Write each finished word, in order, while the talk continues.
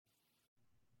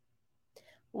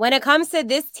When it comes to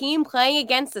this team playing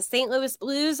against the St. Louis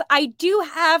Blues, I do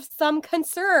have some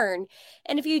concern.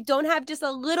 And if you don't have just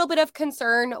a little bit of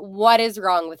concern, what is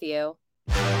wrong with you?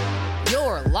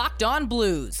 You're Locked On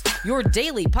Blues, your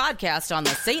daily podcast on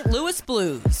the St. Louis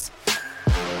Blues.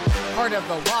 Part of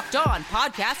the Locked On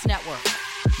Podcast Network,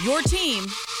 your team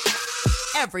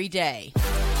every day.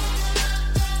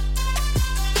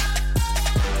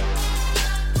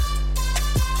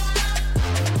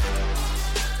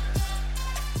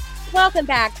 Welcome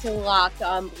back to Locked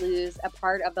On Blues, a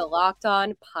part of the Locked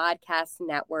On Podcast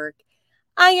Network.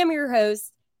 I am your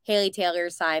host, Haley Taylor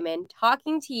Simon,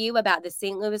 talking to you about the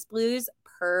St. Louis Blues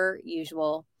per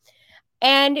usual.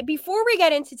 And before we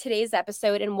get into today's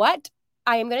episode and what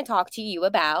I am going to talk to you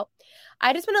about,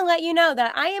 I just want to let you know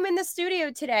that I am in the studio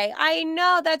today. I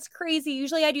know that's crazy.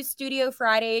 Usually I do studio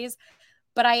Fridays,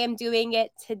 but I am doing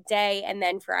it today and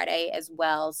then Friday as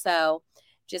well. So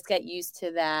just get used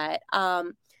to that.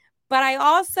 But I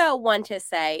also want to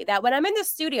say that when I'm in the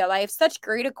studio, I have such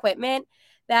great equipment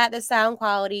that the sound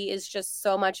quality is just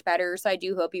so much better. So I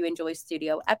do hope you enjoy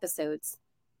studio episodes.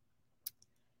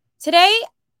 Today,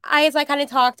 as I kind of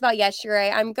talked about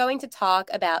yesterday, I'm going to talk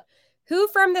about who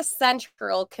from the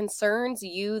Central concerns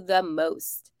you the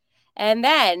most. And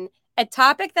then a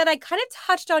topic that I kind of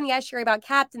touched on yesterday about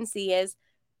captaincy is,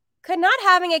 could not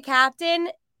having a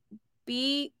captain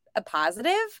be a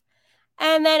positive?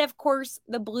 And then, of course,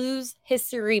 the Blues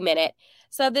History Minute.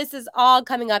 So this is all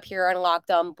coming up here on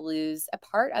Locked On Blues, a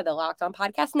part of the Locked On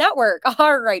Podcast Network.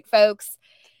 All right, folks,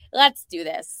 let's do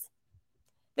this.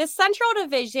 The Central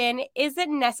Division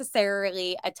isn't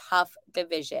necessarily a tough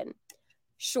division.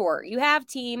 Sure, you have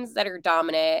teams that are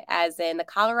dominant, as in the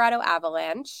Colorado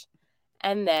Avalanche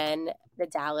and then the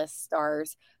Dallas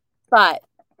Stars. But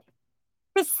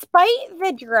despite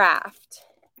the draft,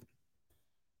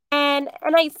 and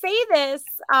I say this,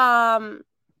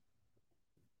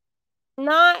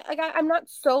 not like I'm not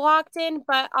so locked in,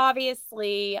 but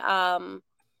obviously, the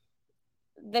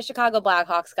Chicago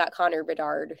Blackhawks got Connor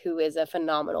Bedard, who is a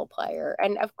phenomenal player,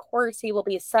 and of course, he will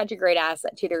be such a great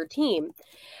asset to their team.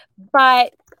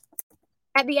 But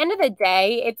at the end of the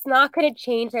day, it's not going to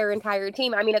change their entire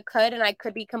team. I mean, it could, and I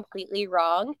could be completely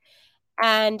wrong,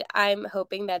 and I'm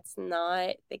hoping that's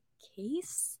not the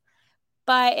case.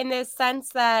 But in the sense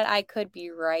that I could be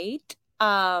right,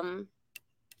 I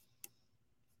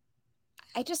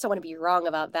just don't want to be wrong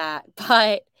about that.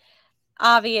 But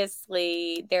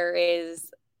obviously, there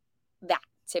is that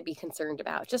to be concerned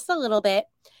about, just a little bit.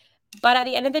 But at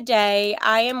the end of the day,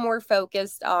 I am more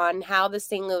focused on how the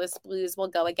St. Louis Blues will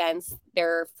go against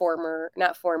their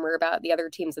about the other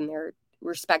teams in their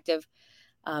respective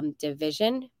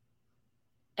division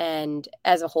and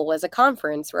as a whole, as a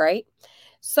conference, right?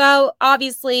 So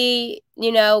obviously,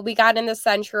 we got in the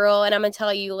Central, and I'm going to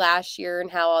tell you last year and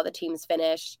how all the teams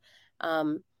finished.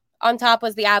 On top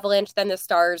was the Avalanche, then the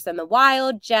Stars, then the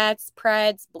Wild, Jets,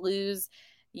 Preds, Blues,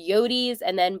 Yotes,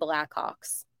 and then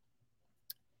Blackhawks.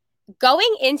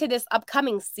 Going into this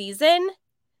upcoming season,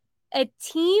 a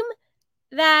team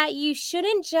that you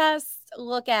shouldn't just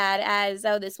look at as,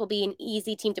 oh, this will be an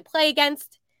easy team to play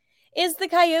against, is the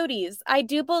Coyotes. I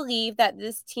do believe that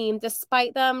this team,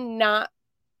 despite them not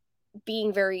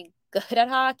being very good at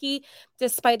hockey,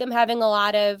 despite them having a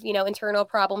lot of, internal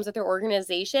problems with their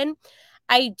organization,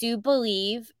 I do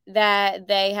believe that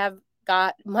they have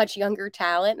got much younger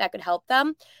talent that could help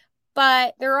them.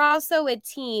 But they're also a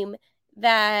team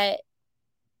that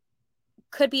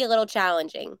could be a little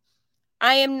challenging.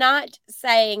 I am not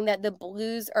saying that the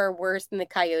Blues are worse than the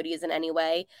Coyotes in any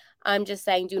way. I'm just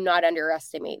saying do not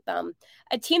underestimate them.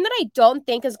 A team that I don't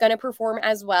think is going to perform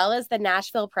as well as the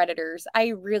Nashville Predators. I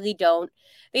really don't.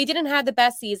 They didn't have the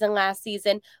best season last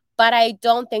season, but I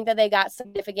don't think that they got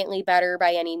significantly better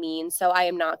by any means, so I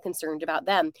am not concerned about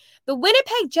them. The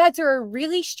Winnipeg Jets are a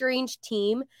really strange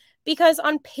team because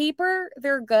on paper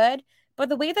they're good, but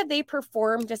the way that they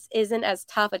perform just isn't as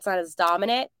tough. It's not as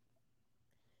dominant.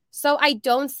 So I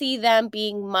don't see them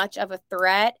being much of a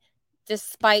threat,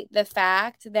 despite the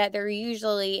fact that they're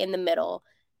usually in the middle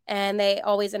and they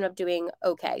always end up doing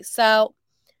okay. So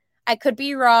I could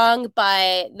be wrong,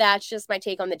 but that's just my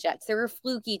take on the Jets. They're a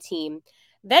fluky team.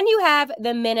 Then you have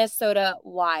the Minnesota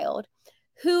Wild,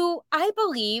 who I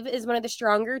believe is one of the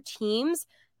stronger teams,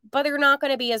 but they're not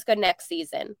going to be as good next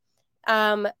season.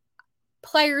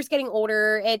 Players getting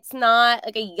older. It's not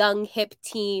like a young, hip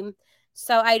team.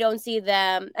 So I don't see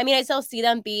them. I mean, I still see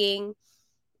them being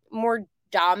more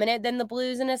dominant than the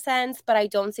Blues in a sense, but I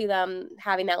don't see them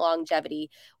having that longevity,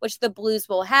 which the Blues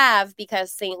will have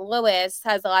because St. Louis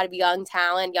has a lot of young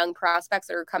talent, young prospects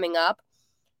that are coming up.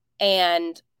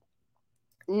 And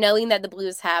knowing that the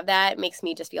Blues have that makes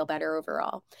me just feel better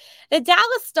overall. The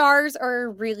Dallas Stars are a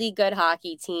really good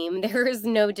hockey team. There is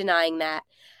no denying that.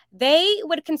 They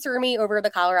would concern me over the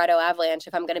Colorado Avalanche,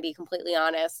 if I'm going to be completely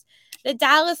honest. The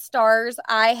Dallas Stars,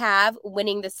 I have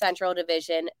winning the Central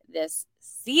Division this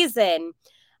season.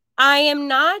 I am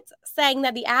not saying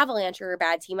that the Avalanche are a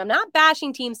bad team. I'm not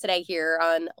bashing teams today here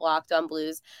on Locked On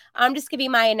Blues. I'm just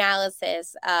giving my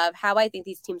analysis of how I think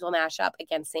these teams will mash up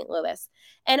against St. Louis.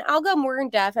 And I'll go more in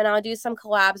depth, and I'll do some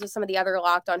collabs with some of the other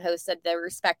Locked On hosts of the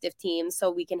respective teams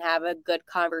so we can have a good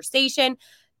conversation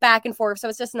back and forth. So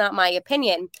it's just not my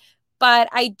opinion. But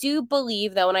I do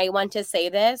believe, though, and I want to say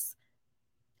this,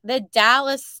 the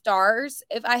Dallas Stars,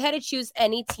 if I had to choose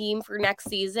any team for next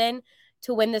season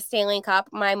to win the Stanley Cup,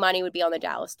 my money would be on the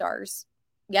Dallas Stars.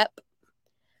 Yep.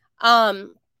 And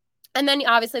then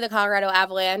obviously the Colorado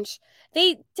Avalanche.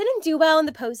 They didn't do well in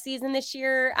the postseason this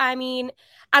year. I mean,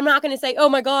 I'm not going to say, oh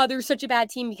my God, they're such a bad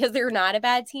team, because they're not a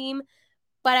bad team.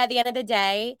 But at the end of the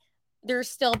day, they're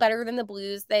still better than the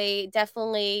Blues. They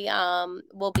definitely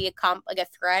will be a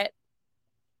threat,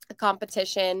 a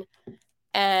competition.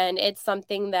 And it's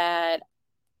something that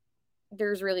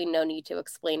there's really no need to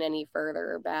explain any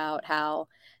further about how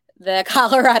the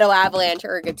Colorado Avalanche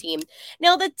are a good team.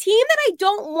 Now, the team that I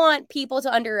don't want people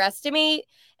to underestimate,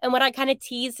 and what I kind of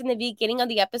teased in the beginning of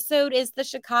the episode, is the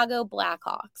Chicago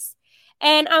Blackhawks.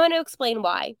 And I'm going to explain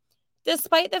why.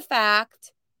 Despite the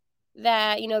fact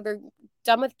that, they're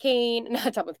done with Kane,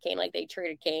 not done with Kane, like they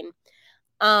traded Kane,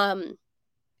 and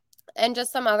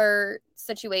just some other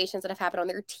situations that have happened on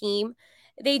their team,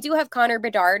 they do have Connor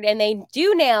Bedard, and they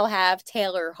do now have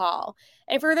Taylor Hall.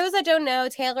 And for those that don't know,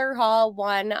 Taylor Hall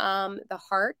won the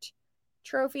Hart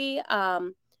Trophy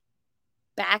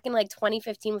back in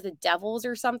 2015 with the Devils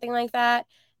or something like that.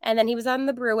 And then he was on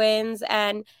the Bruins,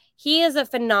 and he is a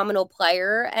phenomenal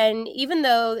player. And even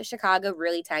though Chicago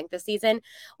really tanked this season,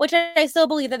 which I still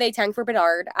believe that they tanked for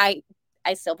Bedard, I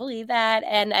still believe that,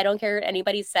 and I don't care what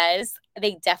anybody says.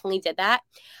 They definitely did that.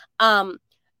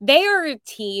 They are a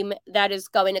team that is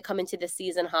going to come into the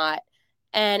season hot,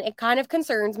 and it kind of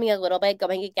concerns me a little bit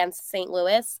going against St.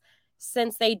 Louis,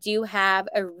 since they do have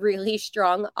a really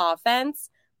strong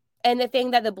offense, and the thing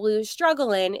that the Blues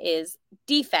struggle in is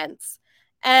defense.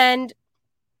 And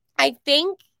I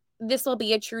think this will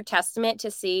be a true testament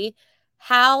to see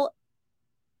how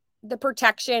the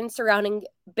protection surrounding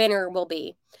Benner will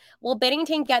be. Will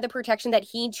Binnington get the protection that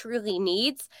he truly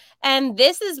needs? And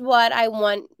this is what I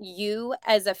want you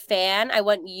as a fan, I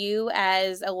want you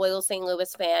as a loyal St.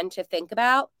 Louis fan to think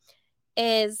about,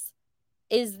 is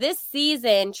this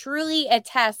season truly a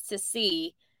test to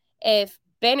see if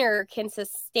Benner can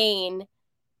sustain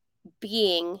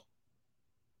being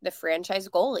the franchise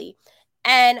goalie.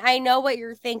 And I know what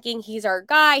you're thinking. He's our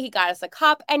guy. He got us a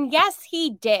cup. And yes,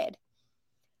 he did.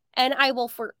 And I will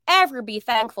forever be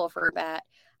thankful for that.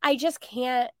 I just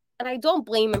can't, and I don't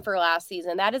blame him for last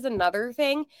season. That is another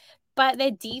thing. But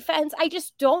the defense, I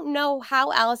just don't know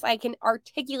how else I can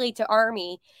articulate to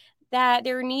Army that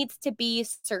there needs to be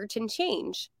certain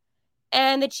change.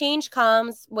 And the change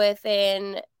comes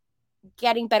within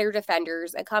getting better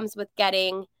defenders. It comes with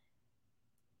getting,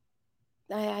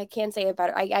 I can't say it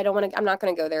better. I don't want to, I'm not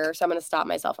going to go there. So I'm going to stop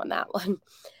myself on that one.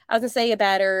 I was going to say a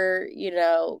better,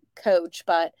 coach,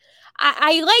 but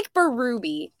I like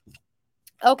Berube.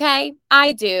 Okay,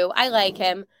 I do. I like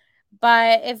him.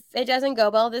 But if it doesn't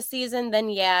go well this season, then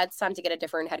yeah, it's time to get a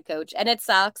different head coach. And it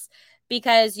sucks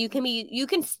because you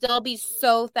can still be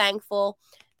so thankful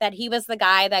that he was the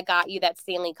guy that got you that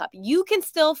Stanley Cup. You can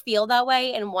still feel that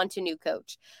way and want a new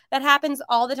coach. That happens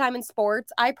all the time in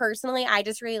sports. I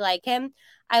just really like him.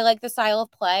 I like the style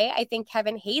of play. I think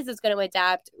Kevin Hayes is going to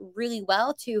adapt really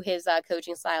well to his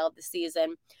coaching style of the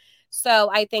season. So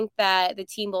I think that the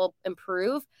team will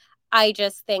improve. I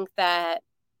just think that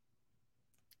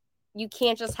you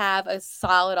can't just have a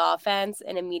solid offense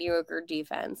and a mediocre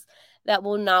defense. That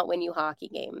will not win you hockey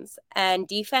games. And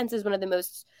defense is one of the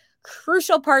most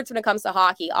crucial parts when it comes to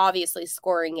hockey. Obviously,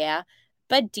 scoring, yeah.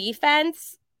 But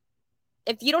defense,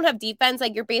 if you don't have defense,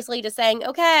 you're basically just saying,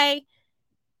 okay,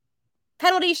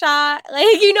 penalty shot.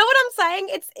 You know what I'm saying?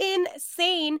 It's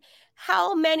insane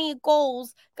how many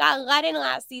goals got let in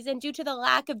last season due to the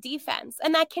lack of defense.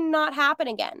 And that cannot happen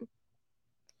again.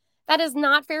 That is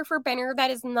not fair for Benner.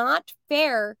 That is not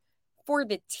fair for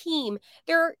the team.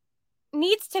 There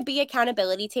needs to be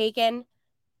accountability taken.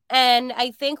 And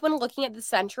I think when looking at the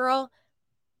Central,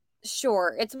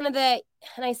 sure, it's one of the,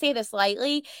 and I say this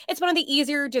lightly, it's one of the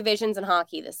easier divisions in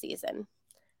hockey this season.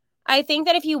 I think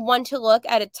that if you want to look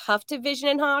at a tough division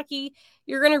in hockey,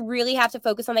 you're going to really have to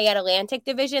focus on the Atlantic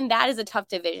division. That is a tough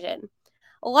division.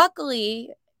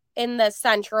 Luckily, in the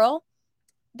Central,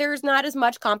 there's not as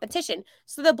much competition.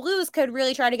 So the Blues could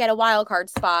really try to get a wild card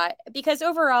spot because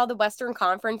overall the Western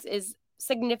Conference is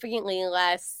significantly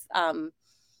less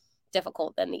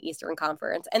difficult than the Eastern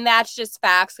Conference. And that's just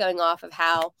facts going off of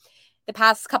how the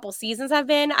past couple seasons have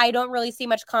been. I don't really see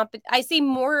much I see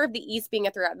more of the East being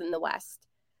a threat than the West.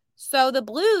 So the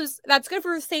Blues, that's good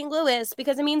for St. Louis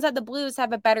because it means that the Blues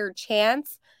have a better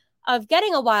chance of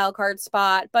getting a wild card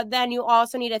spot. But then you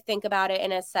also need to think about it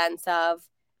in a sense of,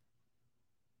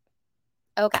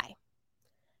 okay,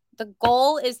 the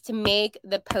goal is to make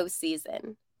the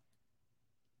postseason.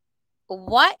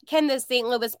 What can the St.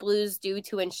 Louis Blues do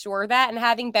to ensure that? And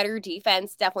having better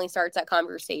defense definitely starts that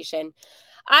conversation.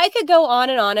 I could go on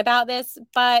and on about this,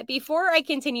 but before I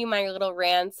continue my little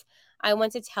rants, I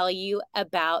want to tell you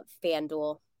about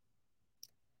FanDuel.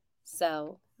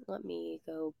 So let me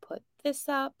go put this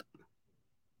up.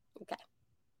 Okay.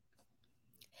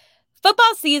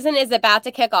 Football season is about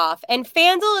to kick off, and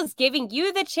FanDuel is giving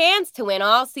you the chance to win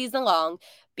all season long.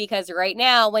 Because right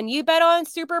now, when you bet on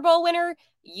Super Bowl winner,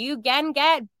 you can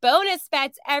get bonus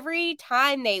bets every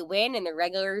time they win in the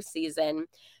regular season.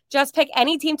 Just pick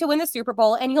any team to win the Super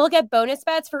Bowl, and you'll get bonus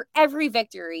bets for every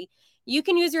victory. You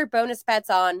can use your bonus bets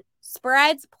on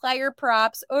spreads, player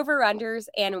props, over-unders,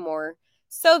 and more.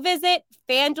 So visit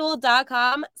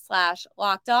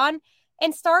FanDuel.com/lockedon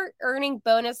and start earning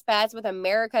bonus bets with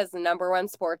America's #1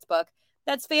 sportsbook.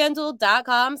 That's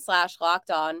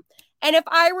FanDuel.com/lockedon. And if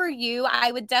I were you,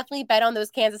 I would definitely bet on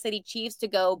those Kansas City Chiefs to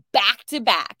go back to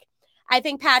back. I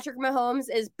think Patrick Mahomes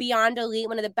is beyond elite,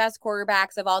 one of the best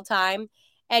quarterbacks of all time.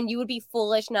 And you would be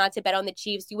foolish not to bet on the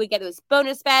Chiefs. You would get those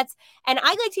bonus bets. And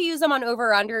I like to use them on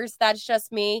over-unders. That's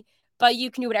just me. But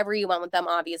you can do whatever you want with them.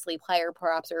 Obviously, player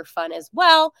props are fun as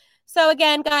well. So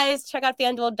again, guys, check out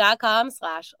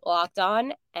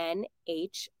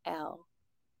FanDuel.com/LockedOnNHL.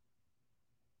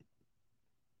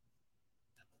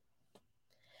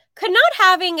 Could not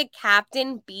having a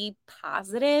captain be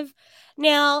positive?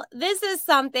 Now, this is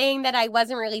something that I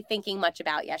wasn't really thinking much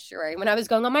about yesterday when I was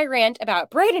going on my rant about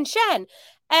Brayden Schenn.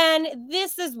 And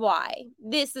this is why.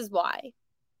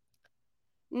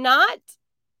 Not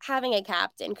having a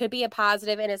captain could be a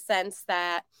positive in a sense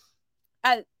that,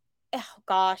 I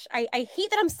hate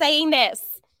that I'm saying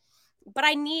this, but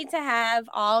I need to have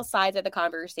all sides of the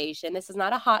conversation. This is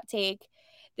not a hot take.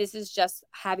 This is just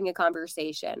having a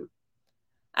conversation.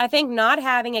 I think not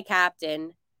having a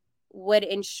captain would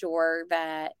ensure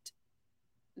that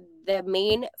the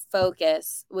main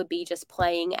focus would be just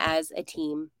playing as a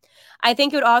team. I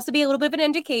think it would also be a little bit of an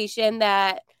indication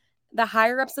that the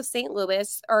higher-ups of St.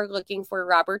 Louis are looking for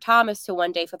Robert Thomas to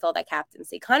one day fulfill that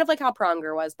captaincy, kind of like how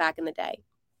Pronger was back in the day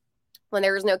when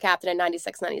there was no captain in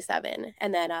 96, 97,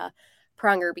 and then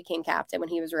Pronger became captain when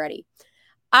he was ready.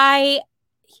 I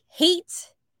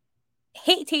hate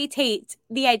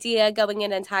the idea going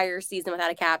an entire season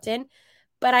without a captain,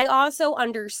 but I also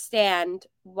understand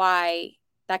why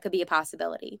that could be a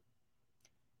possibility.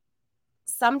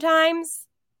 Sometimes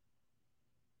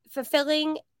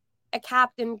fulfilling a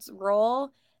captain's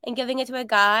role and giving it to a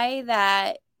guy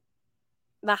that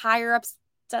the higher ups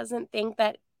doesn't think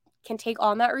that can take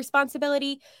on that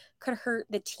responsibility could hurt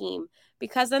the team,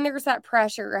 because then there's that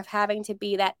pressure of having to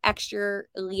be that extra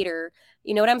leader.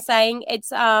 You know what I'm saying?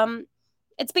 It's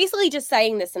basically just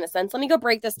saying this in a sense. Let me go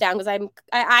break this down because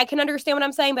I can understand what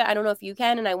I'm saying, but I don't know if you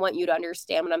can, and I want you to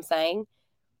understand what I'm saying.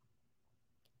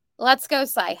 Let's go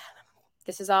say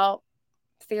this is all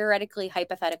theoretically,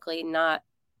 hypothetically, not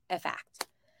a fact.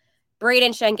 Brayden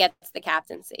Schenn gets the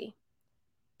captaincy.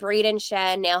 Brayden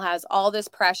Schenn now has all this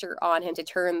pressure on him to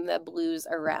turn the Blues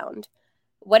around.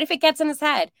 What if it gets in his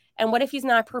head? And what if he's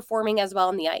not performing as well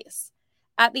on the ice?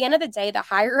 At the end of the day, the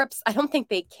higher-ups, I don't think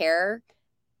they care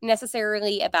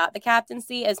necessarily about the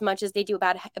captaincy as much as they do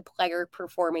about a player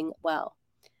performing well.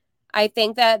 I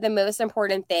think that the most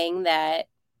important thing that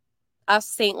us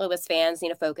St. Louis fans need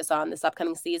to focus on this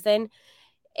upcoming season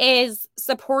is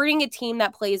supporting a team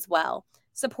that plays well,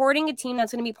 supporting a team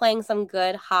that's going to be playing some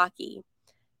good hockey.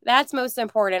 That's most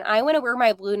important. I want to wear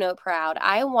my Blue Note proud.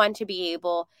 I want to be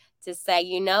able to say,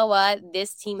 you know what,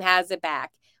 this team has it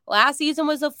back. Last season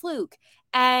was a fluke.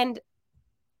 And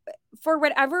for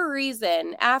whatever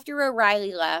reason, after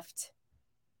O'Reilly left,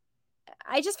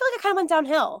 I just feel like it kind of went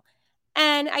downhill.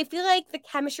 And I feel like the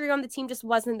chemistry on the team just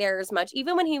wasn't there as much.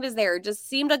 Even when he was there, it just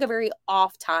seemed like a very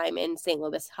off time in St.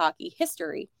 Louis hockey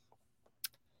history.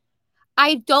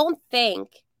 I don't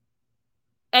think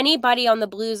anybody on the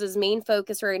Blues' main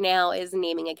focus right now is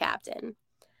naming a captain.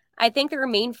 I think their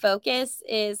main focus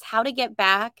is how to get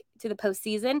back to the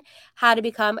postseason, how to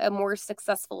become a more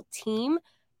successful team,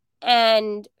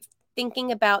 and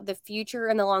thinking about the future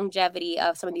and the longevity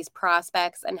of some of these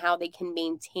prospects and how they can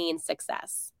maintain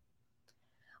success.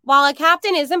 While a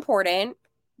captain is important,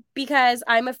 because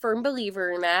I'm a firm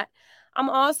believer in that, I'm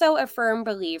also a firm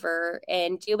believer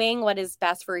in doing what is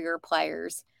best for your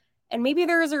players. And maybe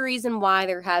there's a reason why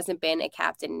there hasn't been a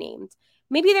captain named.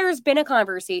 Maybe there's been a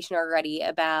conversation already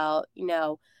about,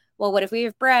 well, what if we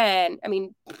have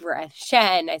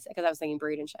Shen, because I was thinking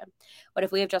Braden Shen. What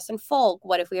if we have Justin Folk?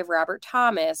 What if we have Robert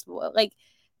Thomas? Like,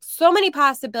 so many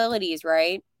possibilities,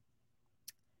 right?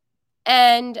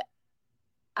 And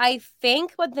I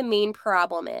think what the main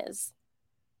problem is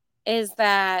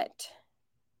that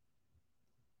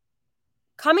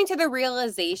coming to the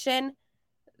realization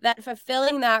that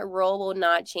fulfilling that role will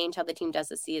not change how the team does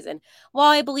this season. While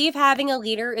I believe having a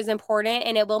leader is important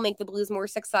and it will make the Blues more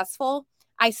successful,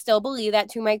 I still believe that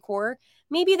to my core.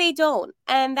 Maybe they don't,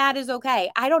 and that is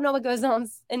okay. I don't know what goes on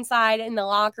inside in the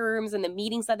locker rooms and the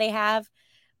meetings that they have,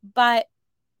 but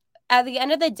at the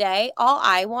end of the day, all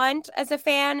I want as a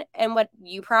fan, and what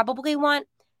you probably want,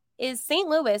 is St.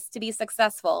 Louis to be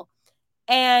successful.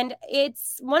 And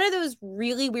it's one of those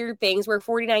really weird things. We're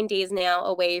 49 days now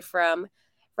away from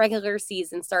regular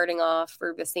season starting off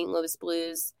for the St. Louis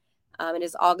Blues. It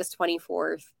is August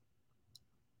 24th.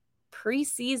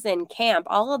 Preseason camp,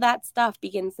 all of that stuff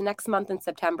begins next month in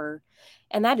September.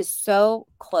 And that is so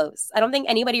close. I don't think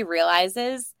anybody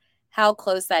realizes how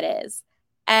close that is.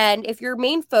 And if your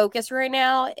main focus right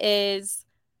now is,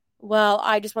 well,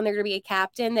 I just want there to be a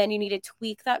captain, then you need to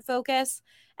tweak that focus.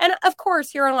 And of course,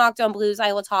 here on Locked On Blues,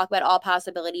 I will talk about all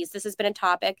possibilities. This has been a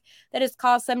topic that has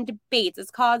caused some debates.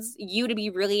 It's caused you to be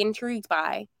really intrigued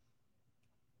by.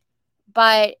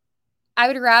 But I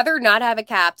would rather not have a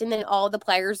captain than all the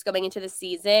players going into the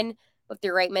season with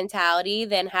the right mentality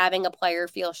than having a player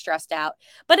feel stressed out.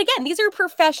 But again, these are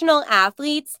professional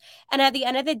athletes. And at the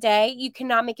end of the day, you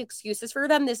cannot make excuses for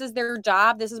them. This is their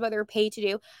job. This is what they're paid to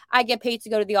do. I get paid to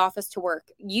go to the office to work.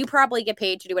 You probably get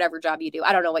paid to do whatever job you do.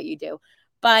 I don't know what you do.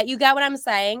 But you get what I'm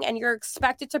saying. And you're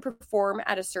expected to perform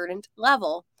at a certain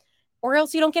level. Or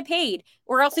else you don't get paid.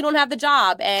 Or else you don't have the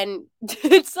job. And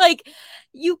it's like,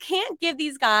 you can't give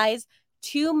these guys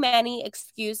too many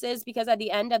excuses, because at the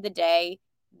end of the day,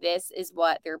 this is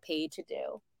what they're paid to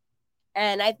do.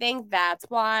 And I think that's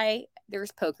why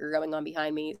there's poker going on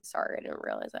behind me. Sorry, I didn't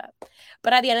realize that.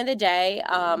 But at the end of the day,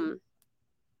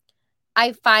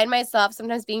 I find myself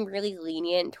sometimes being really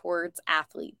lenient towards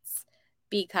athletes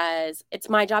because it's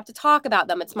my job to talk about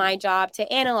them. It's my job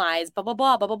to analyze, blah, blah,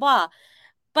 blah, blah, blah, blah.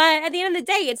 But at the end of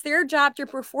the day, it's their job to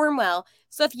perform well.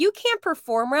 So if you can't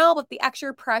perform well with the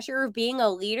extra pressure of being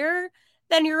a leader,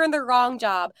 then you're in the wrong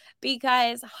job,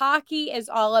 because hockey is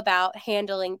all about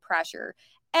handling pressure.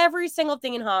 Every single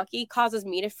thing in hockey causes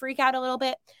me to freak out a little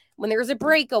bit when there's a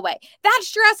breakaway. That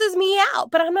stresses me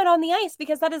out, but I'm not on the ice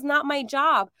because that is not my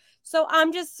job. So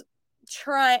I'm just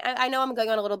trying. I know I'm going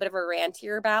on a little bit of a rant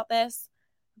here about this,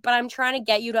 but I'm trying to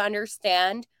get you to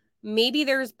understand. Maybe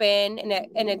there's been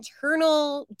an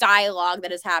internal dialogue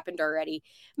that has happened already.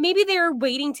 Maybe they're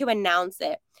waiting to announce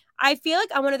it. I feel like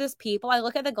I'm one of those people. I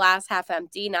look at the glass half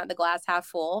empty, not the glass half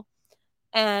full.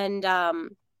 And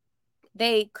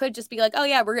they could just be like, oh,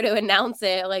 yeah, we're going to announce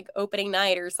it like opening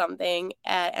night or something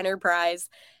at Enterprise.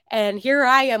 And here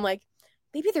I am like,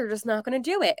 maybe they're just not going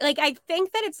to do it. Like, I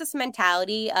think that it's this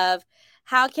mentality of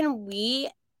how can we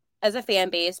as a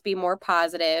fan base be more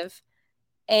positive,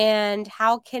 and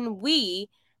how can we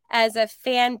as a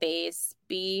fan base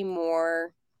be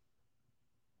more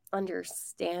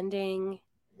understanding.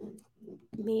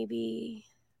 Maybe.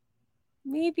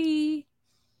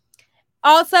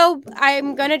 Also,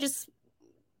 I'm going to just,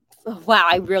 wow,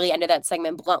 I really ended that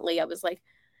segment bluntly. I was like,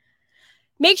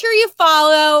 make sure you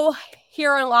follow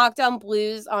here on Locked On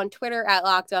Blues on Twitter at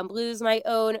Locked On Blues, my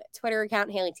own Twitter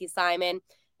account, Haley T. Simon,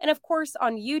 and of course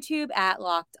on YouTube at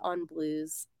Locked On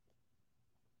Blues.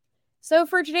 So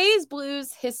for today's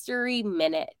Blues History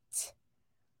Minute,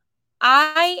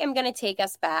 I am going to take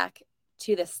us back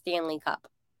to the Stanley Cup.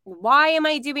 Why am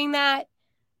I doing that?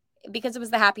 Because it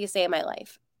was the happiest day of my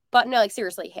life. But no, like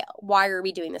seriously, Hale, why are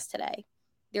we doing this today?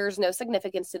 There's no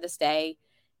significance to this day.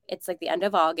 It's like the end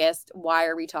of August. Why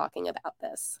are we talking about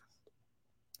this?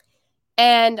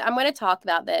 And I'm going to talk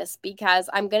about this because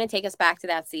I'm going to take us back to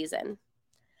that season.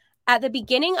 At the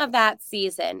beginning of that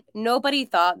season, nobody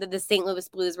thought that the St. Louis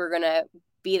Blues were going to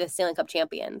be the Stanley Cup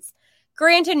champions.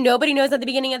 Granted, nobody knows at the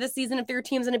beginning of the season if their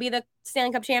team's going to be the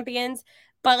Stanley Cup champions.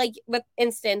 But like with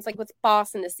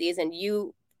Boston this season,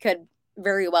 you could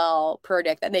very well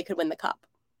predict that they could win the cup.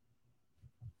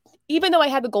 Even though I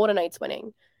had the Golden Knights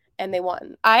winning and they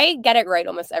won. I get it right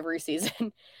almost every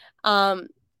season.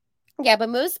 Yeah, but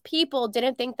most people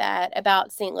didn't think that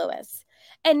about St. Louis.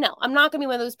 And no, I'm not going to be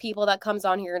one of those people that comes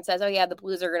on here and says, oh, yeah, the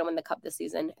Blues are going to win the cup this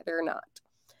season. They're not.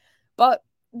 But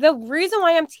the reason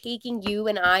why I'm taking you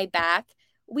and I back,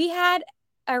 we had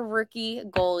a rookie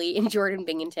goalie in Jordan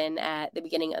Binghamton at the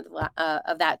beginning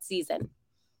of that season,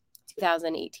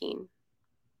 2018,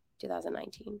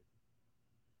 2019.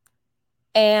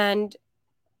 And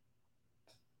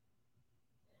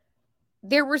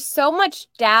there was so much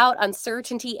doubt,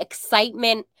 uncertainty,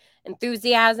 excitement,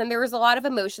 enthusiasm. There was a lot of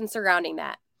emotion surrounding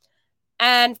that.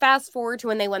 And fast forward to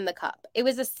when they won the cup. It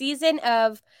was a season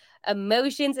of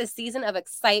emotions, a season of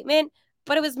excitement,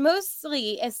 but it was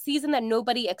mostly a season that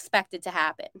nobody expected to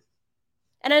happen.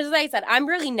 And as I said, I'm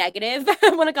really negative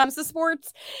when it comes to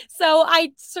sports. So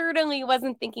I certainly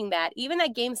wasn't thinking that. Even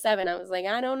at game 7, I was like,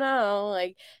 I don't know.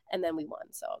 And then we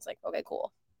won. So I was like, okay,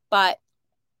 cool. But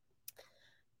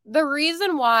the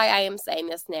reason why I am saying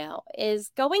this now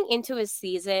is going into a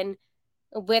season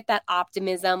with that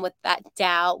optimism, with that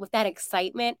doubt, with that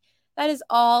excitement, that is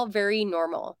all very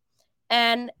normal.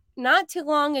 And not too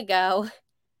long ago,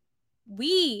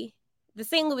 the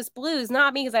St. Louis Blues,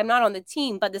 not because I'm not on the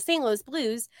team, but the St. Louis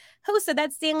Blues hosted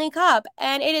that Stanley Cup.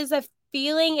 And it is a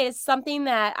feeling, it is something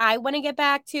that I want to get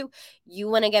back to, you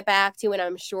want to get back to, and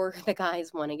I'm sure the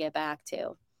guys want to get back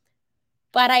to.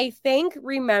 But I think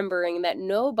remembering that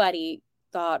nobody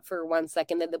thought for 1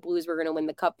 second that the Blues were going to win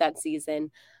the cup that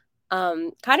season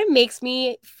kind of makes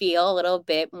me feel a little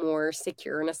bit more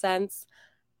secure in a sense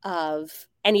of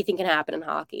anything can happen in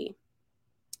hockey.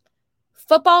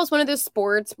 Football is one of those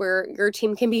sports where your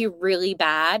team can be really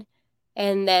bad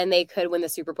and then they could win the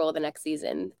Super Bowl the next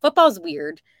season. Football is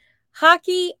weird.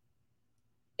 Hockey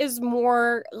is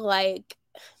more like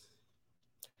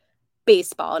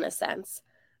baseball in a sense,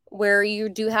 where you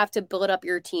do have to build up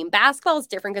your team. Basketball is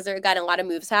different because they've got a lot of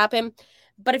moves happen.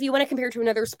 But if you want to compare to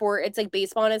another sport, it's like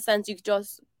baseball in a sense. You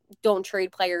just don't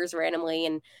trade players randomly,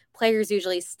 and players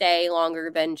usually stay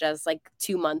longer than just like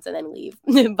 2 months and then leave.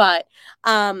 But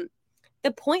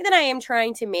the point that I am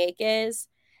trying to make is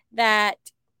that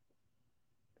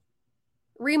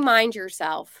remind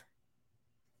yourself,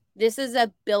 this is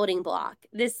a building block.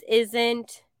 This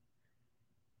isn't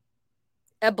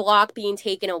a block being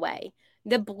taken away.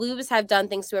 The Blues have done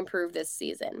things to improve this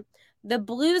season. The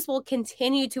Blues will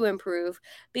continue to improve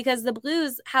because the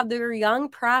Blues have their young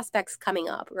prospects coming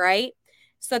up, right?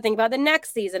 So think about the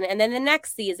next season and then the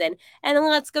next season. And then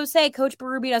let's go say Coach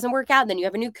Berube doesn't work out, and then you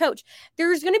have a new coach.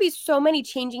 There's going to be so many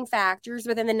changing factors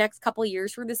within the next couple of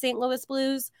years for the St. Louis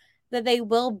Blues that they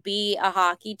will be a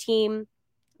hockey team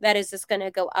that is just going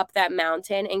to go up that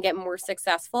mountain and get more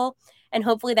successful. And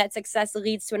hopefully that success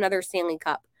leads to another Stanley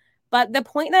Cup. But the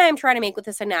point that I'm trying to make with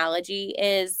this analogy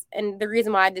is, and the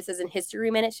reason why this is in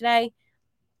History Minute today,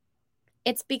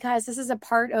 it's because this is a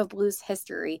part of Blues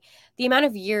history. The amount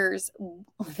of years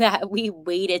that we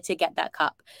waited to get that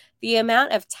cup, the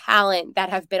amount of talent that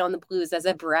have been on the Blues as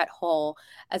a Brett Hull,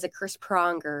 as a Chris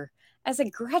Pronger, as a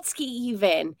Gretzky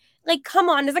even. Like, come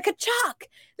on, as a Kachuk.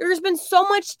 There's been so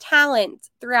much talent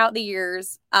throughout the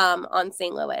years on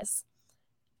St. Louis.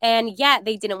 And yet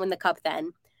they didn't win the cup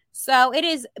then. So it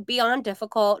is beyond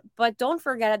difficult, but don't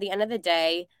forget at the end of the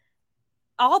day,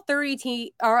 all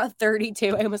 32,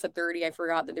 I almost said 30. I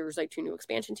forgot that there was like 2 new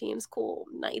expansion teams. Cool.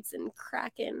 Knights and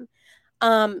Kraken.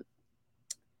 At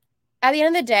the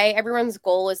end of the day, everyone's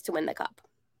goal is to win the cup.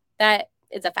 That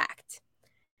is a fact.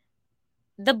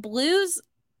 The Blues,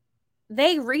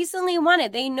 they recently won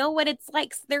it. They know what it's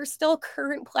like. There's still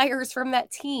current players from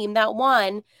that team that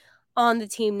won on the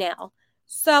team now.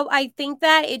 So I think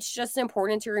that it's just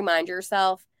important to remind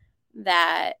yourself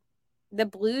that the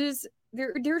Blues,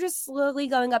 they're just slowly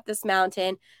going up this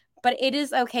mountain, but it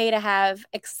is okay to have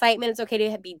excitement. It's okay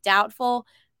to be doubtful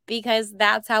because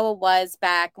that's how it was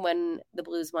back when the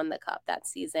Blues won the cup that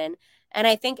season. And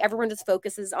I think everyone just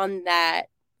focuses on that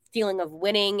feeling of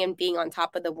winning and being on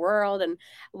top of the world. And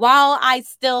while I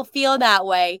still feel that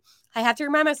way, I have to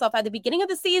remind myself at the beginning of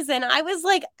the season, I was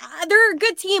like, they're a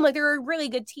good team. Like, they're a really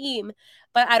good team,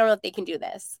 but I don't know if they can do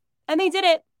this. And they did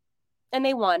it, and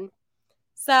they won.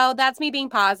 So that's me being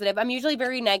positive. I'm usually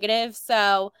very negative,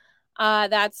 so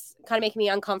that's kind of making me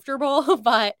uncomfortable.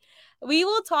 But we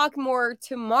will talk more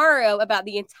tomorrow about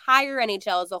the entire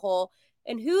NHL as a whole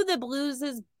and who the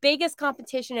Blues' biggest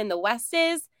competition in the West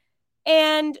is.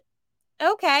 And,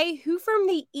 okay, who from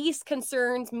the East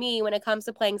concerns me when it comes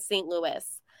to playing St. Louis?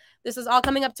 This is all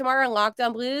coming up tomorrow on Locked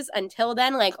On Blues. Until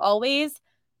then, like always,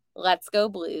 let's go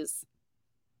Blues.